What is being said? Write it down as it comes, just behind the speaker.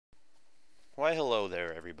Why, hello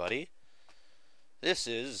there, everybody. This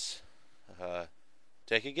is,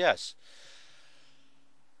 take a guess.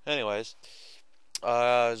 Anyways,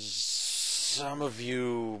 some of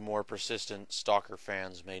you more persistent Stalker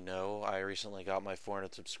fans may know I recently got my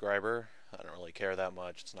 400th subscriber. I don't really care that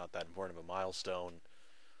much. It's not that important of a milestone.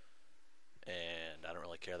 And I don't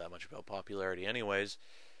really care that much about popularity anyways.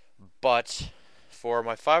 But for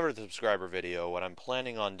my 500th subscriber video, what I'm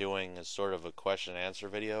planning on doing is sort of a question and answer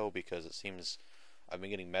video, because it seems I've been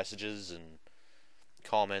getting messages and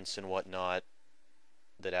comments and whatnot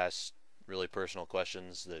that ask really personal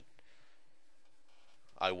questions that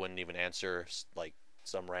I wouldn't even answer, like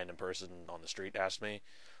some random person on the street asked me,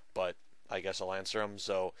 but I guess I'll answer them.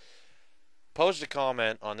 So post a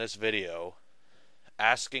comment on this video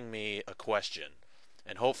asking me a question,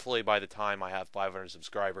 and hopefully by the time I have 500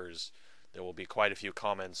 subscribers there will be quite a few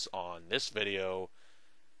comments on this video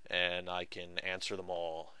and I can answer them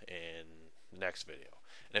all in the next video.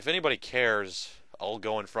 And if anybody cares, I'll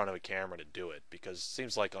go in front of a camera to do it, because it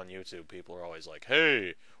seems like on YouTube people are always like,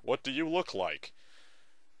 hey, what do you look like?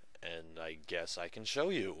 And I guess I can show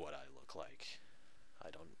you what I look like.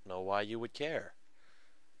 I don't know why you would care.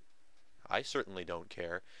 I certainly don't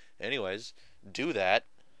care. Anyways, do that,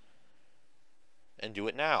 and do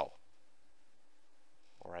it now,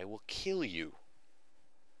 or I will kill you.